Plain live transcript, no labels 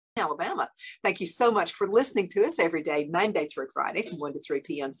Alabama. Thank you so much for listening to us every day, Monday through Friday from 1 to 3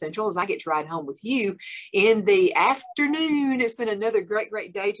 p.m. Central, as I get to ride home with you in the afternoon. It's been another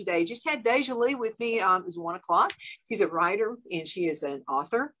great day today. Just had Deja Lee with me. It was 1 o'clock. She's a writer and she is an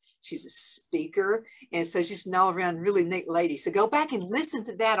author. She's a speaker. And so she's an all around really neat lady. So go back and listen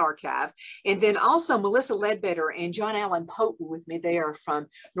to that archive. And then also Melissa Ledbetter and John Allen Pope were with me. They are from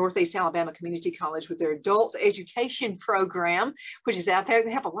Northeast Alabama Community College with their adult education program, which is out there.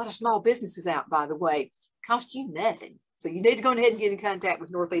 They have a lot of small businesses out, by the way. Cost you nothing. So you need to go ahead and get in contact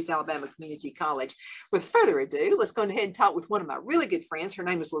with Northeast Alabama Community College. With further ado, let's go ahead and talk with one of my really good friends. Her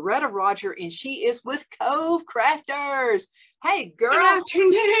name is Loretta Roger, and she is with Cove Crafters. Hey, girl. Good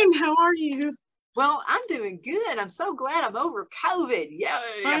afternoon. How are you? Well, I'm doing good. I'm so glad I'm over COVID. Yeah,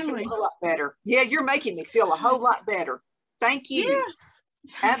 finally. I feel a whole lot better. Yeah, you're making me feel a whole lot better. Thank you. Yes.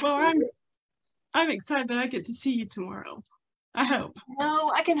 Absolutely. Well, I'm excited that I get to see you tomorrow. I hope. No,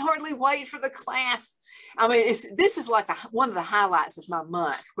 I can hardly wait for the class. I mean, this is like one of the highlights of my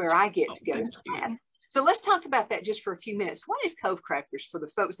month where I get to go to class. So let's talk about that just for a few minutes. What is Cove Crafters for the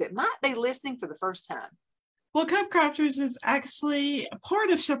folks that might be listening for the first time? Well, Cove Crafters is actually a part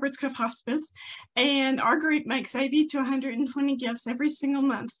of Shepherd's Cove Hospice, and our group makes 80 to 120 gifts every single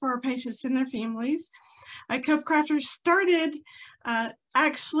month for our patients and their families. Cove Crafters started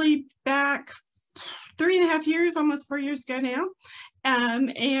actually back 3.5 years, almost 4 years ago now.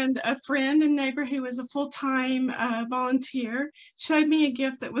 And a friend and neighbor who was a full-time volunteer showed me a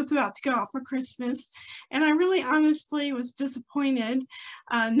gift that was about to go out for Christmas. And I really honestly was disappointed.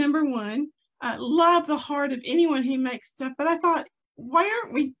 Number one, love the heart of anyone who makes stuff, but I thought, why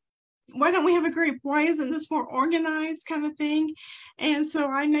don't we have a group? Why isn't this more organized kind of thing? And so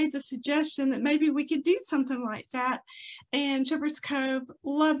I made the suggestion that maybe we could do something like that. And Shepherd's Cove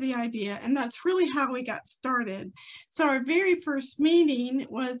loved the idea. And that's really how we got started. So our very first meeting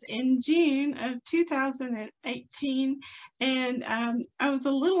was in June of 2018. And I was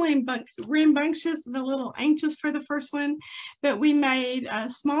a little rambunctious and a little anxious for the first one, but we made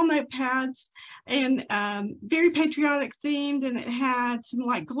small notepads and very patriotic themed. And it had some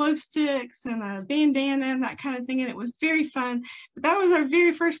like glow sticks and a bandana and that kind of thing, and it was very fun. But that was our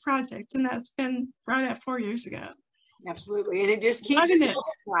very first project, and that's been right at 4 years ago. Absolutely, and it just keeps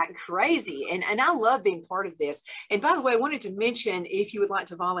like crazy, and I love being part of this. And by the way, I wanted to mention, if you would like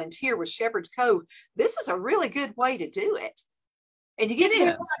to volunteer with Shepherd's Cove, this is a really good way to do it, and you get to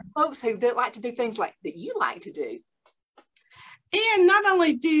meet folks who like to do things like that you like to do. And not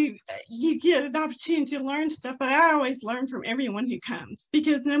only do you get an opportunity to learn stuff, but I always learn from everyone who comes,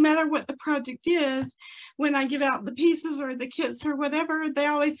 because no matter what the project is, when I give out the pieces or the kits or whatever, they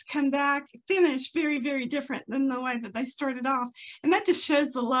always come back finished very different than the way that they started off. And that just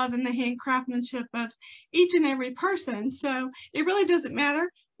shows the love and the hand craftsmanship of each and every person. So it really doesn't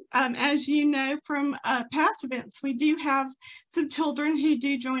matter. As you know from past events, we do have some children who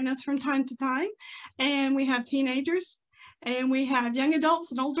do join us from time to time, and we have teenagers. And we have young adults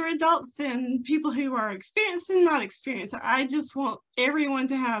and older adults and people who are experienced and not experienced. I just want everyone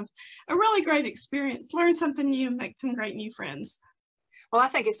to have a really great experience, learn something new, and make some great new friends. Well, I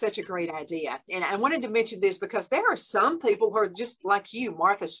think it's such a great idea. And I wanted to mention this because there are some people who are just like you,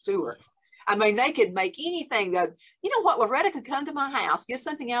 Martha Stewart. I mean, they could make anything. That, you know what, Loretta could come to my house, get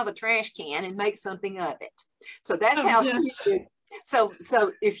something out of the trash can and make something of it. So that's how she did. So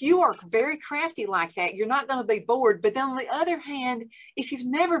if you are very crafty like that, you're not going to be bored. But then on the other hand, if you've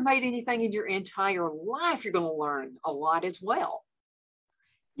never made anything in your entire life, you're going to learn a lot as well.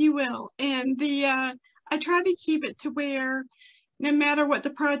 You will. And I try to keep it to where no matter what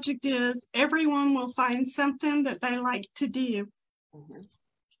the project is, everyone will find something that they like to do. Mm-hmm.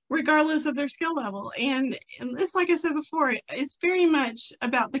 Regardless of their skill level. And it's like I said before, it's very much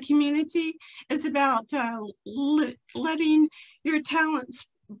about the community. It's about letting your talents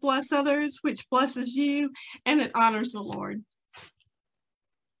bless others, which blesses you, and it honors the Lord.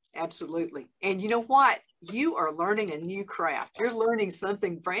 Absolutely. And you know what? You are learning a new craft. You're learning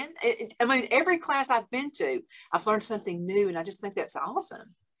something brand. I mean, every class I've been to, I've learned something new, and I just think that's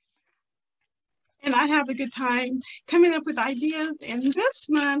awesome. And I have a good time coming up with ideas. And this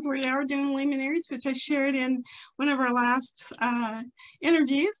month we are doing luminaries, which I shared in one of our last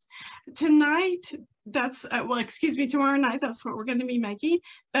interviews. Tonight, tomorrow night, that's what we're going to be making.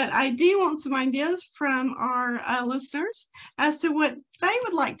 But I do want some ideas from our listeners as to what they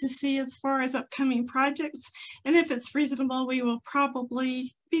would like to see as far as upcoming projects. And if it's reasonable, we will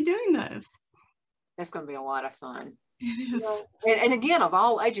probably be doing those. That's going to be a lot of fun. It is. And again, of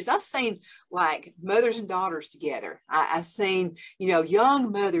all ages, I've seen like mothers and daughters together. I've seen,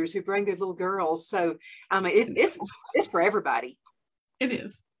 young mothers who bring their little girls. So, I mean, it's for everybody. It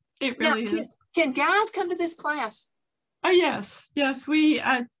is. It Now, really is. can guys come to this class? Oh, yes. Yes. We,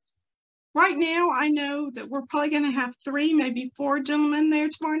 right now, I know that we're probably going to have 3, maybe 4 gentlemen there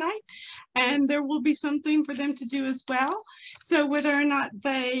tomorrow night, and there will be something for them to do as well. So whether or not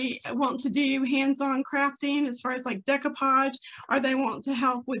they want to do hands-on crafting as far as like decoupage, or they want to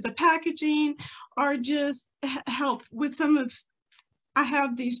help with the packaging, or just help with some of, I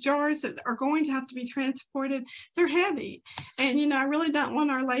have these jars that are going to have to be transported. They're heavy. And, you know, I really don't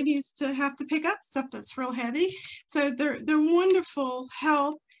want our ladies to have to pick up stuff that's real heavy. So they're wonderful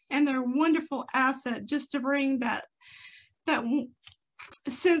help, and they're a wonderful asset just to bring that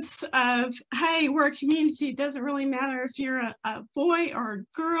sense of, hey, we're a community. It doesn't really matter if you're a boy or a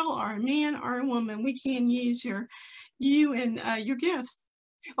girl or a man or a woman. We can use you and your gifts.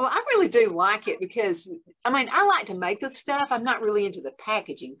 Well, I really do like it because, I mean, I like to make the stuff. I'm not really into the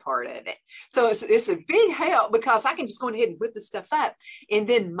packaging part of it. So it's a big help because I can just go ahead and whip the stuff up. And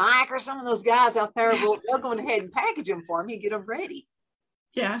then Mike or some of those guys out there will go ahead and package them for me and get them ready.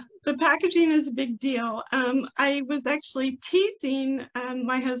 Yeah, the packaging is a big deal. I was actually teasing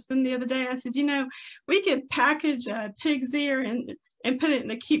my husband the other day. I said, you know, we could package a pig's ear and put it in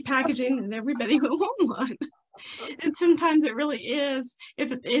a cute packaging and everybody will want one. And sometimes it really is.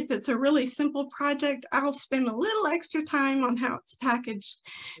 If it's a really simple project, I'll spend a little extra time on how it's packaged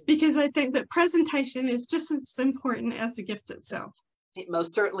because I think that presentation is just as important as the gift itself. It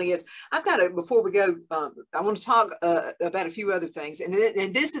most certainly is. I've got to, before we go, I want to talk about a few other things. And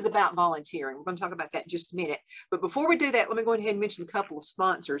this is about volunteering. We're going to talk about that in just a minute. But before we do that, let me go ahead and mention a couple of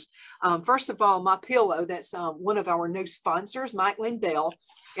sponsors. First of all, My Pillow, that's one of our new sponsors, Mike Lindell.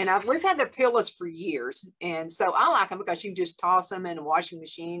 And we've had their pillows for years. And so I like them because you can just toss them in a washing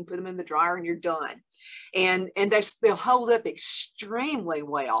machine, put them in the dryer, and you're done. And they'll hold up extremely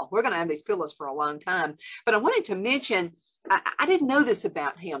well. We're going to have these pillows for a long time. But I wanted to mention, I didn't know this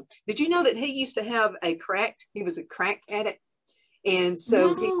about him. Did you know that he used to have he was a crack addict? And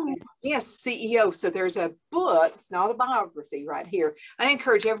so, No. yes, CEO. So there's a book, it's not a biography right here. I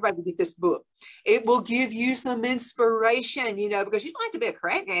encourage everybody to get this book. It will give you some inspiration, you know, because you don't have to be a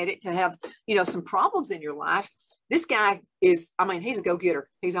crack addict to have, you know, some problems in your life. This guy is, I mean, he's a go-getter.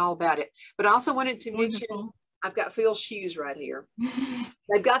 He's all about it. But I also wanted to mention, I've got Phil's shoes right here.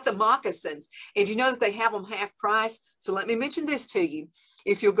 They've got the moccasins. And you know that they have them half price? So let me mention this to you.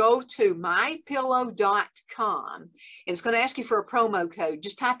 If you'll go to mypillow.com, and it's going to ask you for a promo code,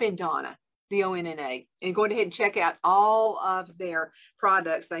 just type in Donna, D-O-N-N-A, and go ahead and check out all of their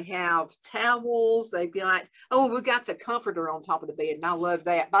products. They have towels. They've got, we got the comforter on top of the bed, and I love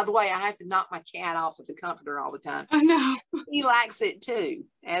that. By the way, I have to knock my cat off with the comforter all the time. I know. He likes it too.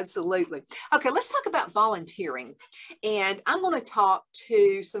 Absolutely. Okay, let's talk about volunteering. And I'm going to talk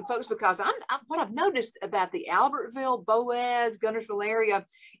to some folks because what I've noticed about the Albertville, Boaz, Gunnersville area,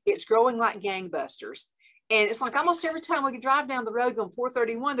 it's growing like gangbusters. And it's like almost every time we can drive down the road on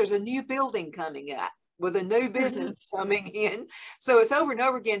 431, there's a new building coming up with a new business coming in. So it's over and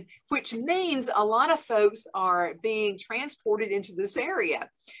over again, which means a lot of folks are being transported into this area,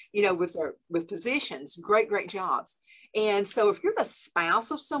 you know, with positions, great jobs. And so if you're the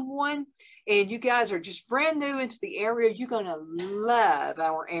spouse of someone and you guys are just brand new into the area, you're going to love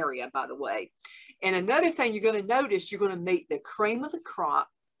our area, by the way. And another thing you're going to notice, you're going to meet the cream of the crop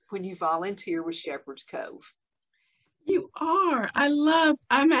when you volunteer with Shepherd's Cove. You are.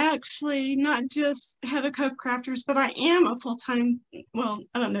 I'm actually not just head of Cove Crafters, but I am a full-time, well,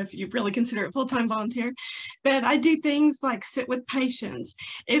 I don't know if you really consider it full-time volunteer, but I do things like sit with patients.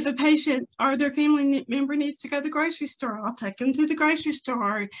 If a patient or their family member needs to go to the grocery store, I'll take them to the grocery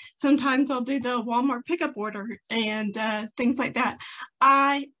store. Sometimes I'll do the Walmart pickup order and things like that.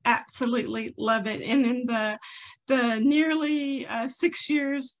 I absolutely love it. And in the nearly 6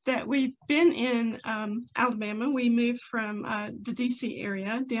 years that we've been in Alabama, we moved from the DC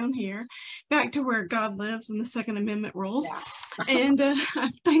area down here back to where God lives and the Second Amendment rules. Yeah. And I'm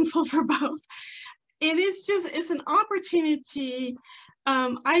thankful for both. It's an opportunity,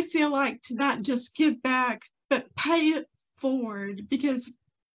 I feel like, to not just give back, but pay it forward, because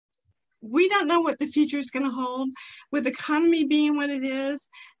we don't know what the future is going to hold with the economy being what it is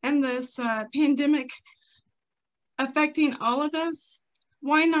and this pandemic affecting all of us.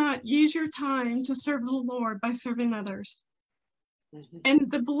 Why not use your time to serve the Lord by serving others? Mm-hmm.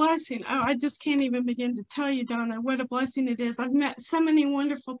 And the blessing, I just can't even begin to tell you, Donna, what a blessing it is. I've met so many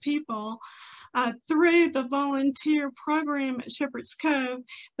wonderful people through the volunteer program at Shepherd's Cove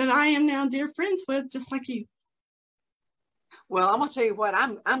that I am now dear friends with, just like you. Well, I'm going to tell you what,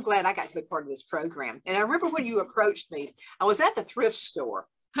 I'm glad I got to be part of this program. And I remember when you approached me, I was at the thrift store.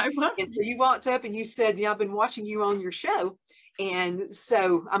 I was. And so you walked up and you said, I've been watching you on your show. And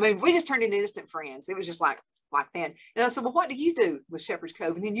so, I mean, we just turned into instant friends. It was just like that. And I said, well, what do you do with Shepherd's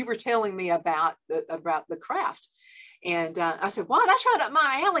Cove? And then you were telling me about the craft. And I said, wow, that's right up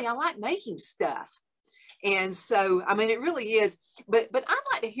my alley. I like making stuff. And so, I mean, it really is, but I'd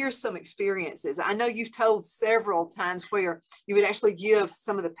like to hear some experiences. I know you've told several times where you would actually give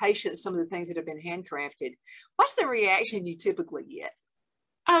some of the patients some of the things that have been handcrafted. What's the reaction you typically get?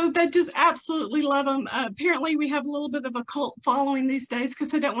 Oh, they just absolutely love them. Apparently, we have a little bit of a cult following these days because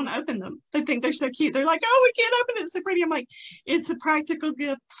they don't want to open them. They think they're so cute. They're like, oh, we can't open it. It's so pretty. I'm like, it's a practical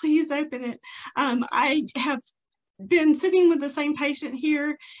gift. Please open it. I have been sitting with the same patient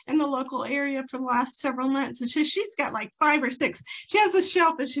here in the local area for the last several months, and she's got like 5 or 6. She has a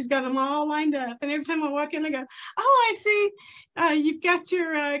shelf and she's got them all lined up, and every time I walk in I go, oh, I see you've got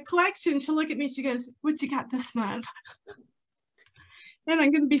your collection. She'll look at me, she goes, what you got this month? And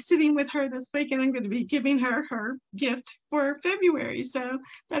I'm going to be sitting with her this week, and I'm going to be giving her her gift for February. So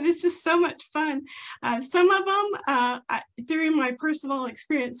that is just so much fun. Some of them, during my personal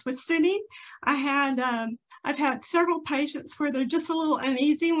experience with sitting, I've had several patients where they're just a little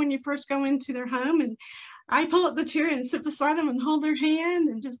uneasy when you first go into their home, and I pull up the chair and sit beside them and hold their hand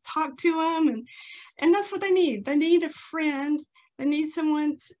and just talk to them. And that's what they need. They need a friend. They need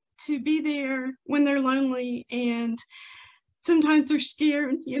someone to be there when they're lonely, and sometimes they're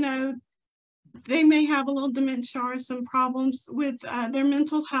scared. They may have a little dementia or some problems with their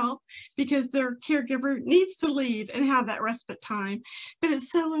mental health because their caregiver needs to leave and have that respite time. But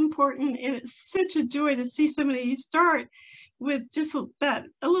it's so important, and it's such a joy to see somebody start with just a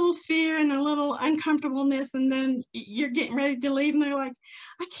little fear and a little uncomfortableness, and then you're getting ready to leave, and they're like,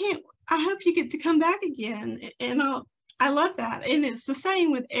 I hope you get to come back again. And I love that. And it's the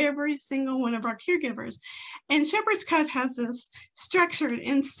same with every single one of our caregivers. And Shepherd's Cove has this structured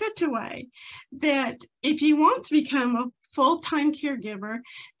in such a way that if you want to become a full-time caregiver,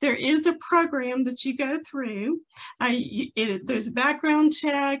 there is a program that you go through. There's a background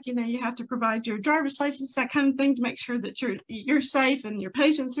check. You have to provide your driver's license, that kind of thing, to make sure that you're safe and your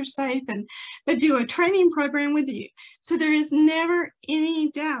patients are safe. And they do a training program with you. So there is never any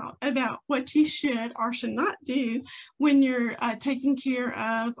doubt about what you should or should not do when you're taking care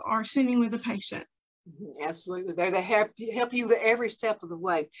of or sitting with a patient. Absolutely. They're to help you every step of the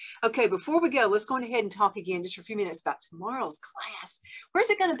way. Okay, before we go, let's go ahead and talk again just for a few minutes about tomorrow's class. Where's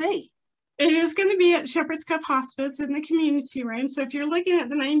it going to be? It is going to be at Shepherd's Cove Hospice in the community room. So if you're looking at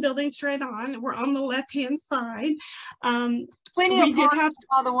the main building straight on, we're on the left-hand side. Plenty of parking,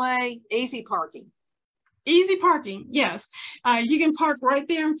 by the way. Easy parking. Easy parking, yes. You can park right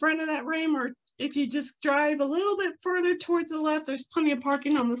there in front of that room, or if you just drive a little bit further towards the left, there's plenty of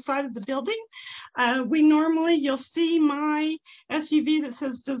parking on the side of the building. You'll see my SUV that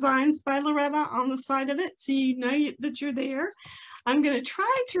says Designs by Loretta on the side of it, so you know that you're there. I'm going to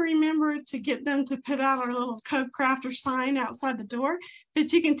try to remember to get them to put out our little Cove Crafter sign outside the door,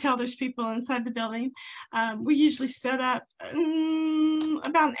 but you can tell there's people inside the building. We usually set up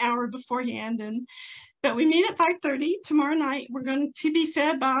about an hour beforehand, but we meet at 5:30 tomorrow night. We're going to be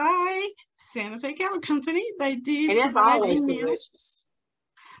fed by Santa Fe Cattle Company. They do. And it's always delicious.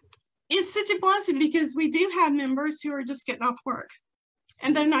 It's such a blessing because we do have members who are just getting off work,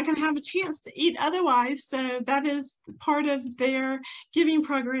 and they're not going to have a chance to eat otherwise. So that is part of their giving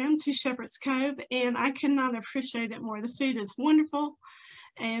program to Shepherd's Cove, and I could not appreciate it more. The food is wonderful,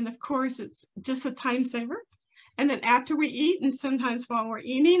 and of course, it's just a time saver. And then after we eat, and sometimes while we're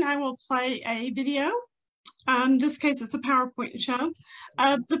eating, I will play a video. In this case, it's a PowerPoint show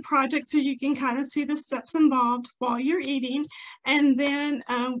of the project, so you can kind of see the steps involved while you're eating. And then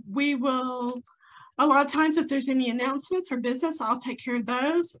we will, a lot of times if there's any announcements or business, I'll take care of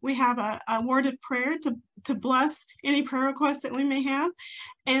those. We have a word of prayer to bless any prayer requests that we may have.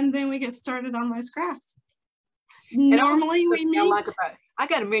 And then we get started on those crafts. Normally we meet. I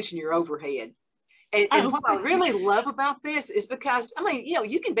got to mention your overhead. And what I really love about this is because, I mean,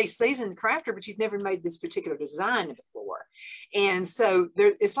 you can be seasoned crafter, but you've never made this particular design before. And so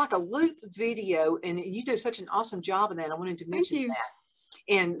it's like a loop video, and you do such an awesome job of that. I wanted to mention that.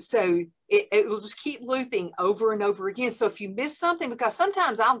 And so it will just keep looping over and over again. So if you miss something, because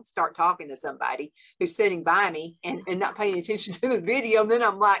sometimes I'll start talking to somebody who's sitting by me and not paying attention to the video, and then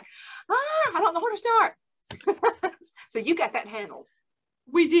I'm like, I don't know where to start. So you got that handled.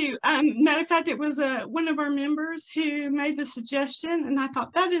 We do. Matter of fact, it was one of our members who made the suggestion, and I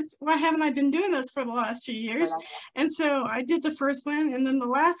thought, that is, why haven't I been doing this for the last few years? And so I did the first one, and then the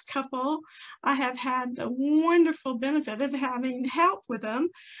last couple, I have had the wonderful benefit of having help with them.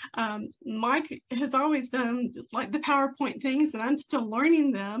 Mike has always done like the PowerPoint things, and I'm still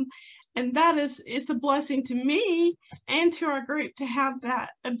learning them. And that is, it's a blessing to me and to our group to have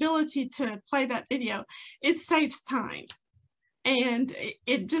that ability to play that video. It saves time. And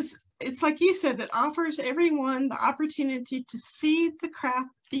it's like you said, it offers everyone the opportunity to see the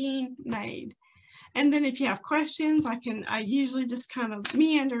craft being made. And then if you have questions, I usually just kind of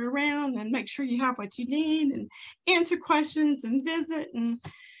meander around and make sure you have what you need and answer questions and visit. And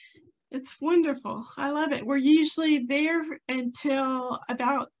it's wonderful. I love it. We're usually there until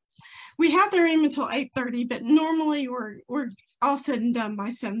we have the room until 8:30, but normally we're all said and done by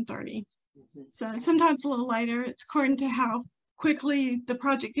 7:30. So sometimes a little later. It's according to how quickly the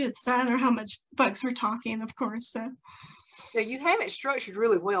project gets done or how much folks are talking, of course. So you have it structured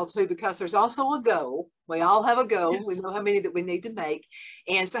really well too, because there's also a goal. We all have a goal. Yes. We know how many that we need to make.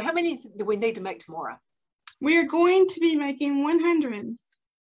 And so how many do we need to make tomorrow? We are going to be making 100.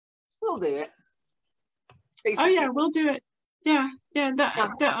 We'll do it. Oh yeah, we'll do it. Yeah.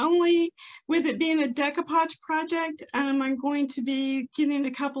 The only, with it being a decoupage project, I'm going to be getting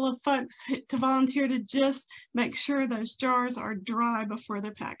a couple of folks to volunteer to just make sure those jars are dry before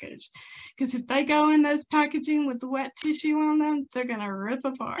they're packaged. Because if they go in those packaging with the wet tissue on them, they're going to rip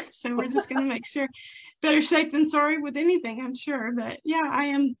apart. So we're just going to make sure, better safe than sorry with anything, I'm sure. But yeah, I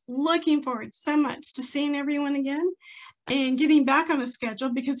am looking forward so much to seeing everyone again and getting back on a schedule,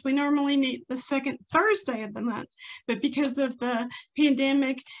 because we normally meet the second Thursday of the month. But because of the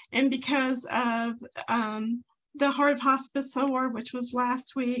pandemic and because of the Heart of Hospice Award, which was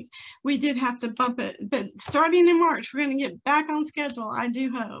last week, we did have to bump it. But starting in March, we're going to get back on schedule, I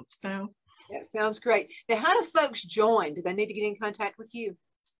do hope. So that sounds great. Now, how do folks join? Do they need to get in contact with you?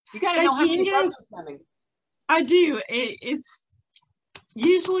 You got to know how many folks are coming. I do. It's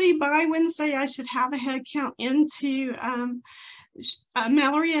usually by Wednesday, I should have a head count into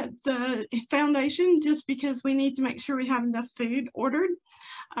Mallory at the foundation, just because we need to make sure we have enough food ordered.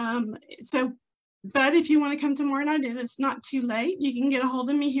 But if you want to come tomorrow night and it's not too late, you can get a hold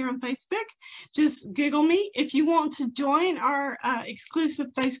of me here on Facebook. Just Google me. If you want to join our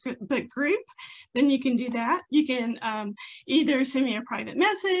exclusive Facebook group, then you can do that. You can either send me a private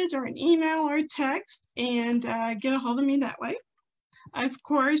message or an email or a text and get a hold of me that way. Of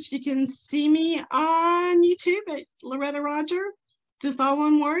course, you can see me on YouTube at Loretta Roger, just all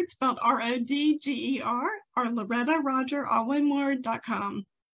one word, spelled R-O-D-G-E-R, or Loretta Roger, all one word.com.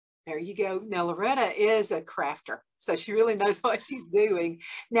 There you go. Now, Loretta is a crafter, so she really knows what she's doing.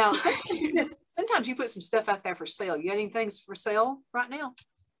 Now, sometimes you put some stuff out there for sale. You got any things for sale right now?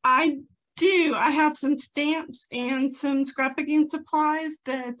 I do. I have some stamps and some scrapbooking supplies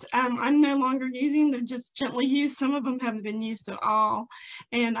that I'm no longer using. They're just gently used. Some of them haven't been used at all.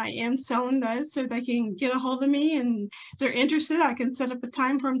 And I am selling those so they can get a hold of me, and if they're interested, I can set up a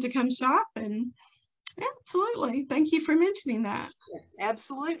time for them to come shop. And absolutely. Thank you for mentioning that. Yeah,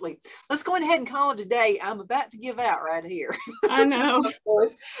 absolutely. Let's go ahead and call it a day. I'm about to give out right here. I know.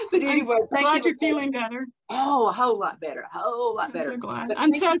 But anyway, I'm glad you're feeling better. Oh, a whole lot better. A whole lot better. I'm so glad.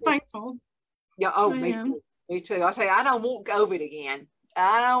 I'm so thankful. Yeah. Oh, me too. Me too. I say I don't want COVID again.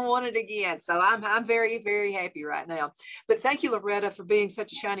 I don't want it again. So I'm very, very happy right now. But thank you, Loretta, for being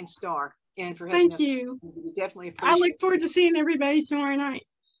such a shining star and for having Thank you. We definitely appreciate I look forward to seeing everybody tomorrow night.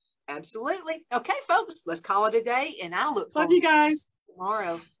 Absolutely. Okay, folks, let's call it a day, and I'll look forward Love you guys.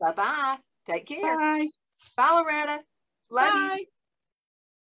 tomorrow. Bye-bye. Take care. Bye. Bye, Loretta. Love you.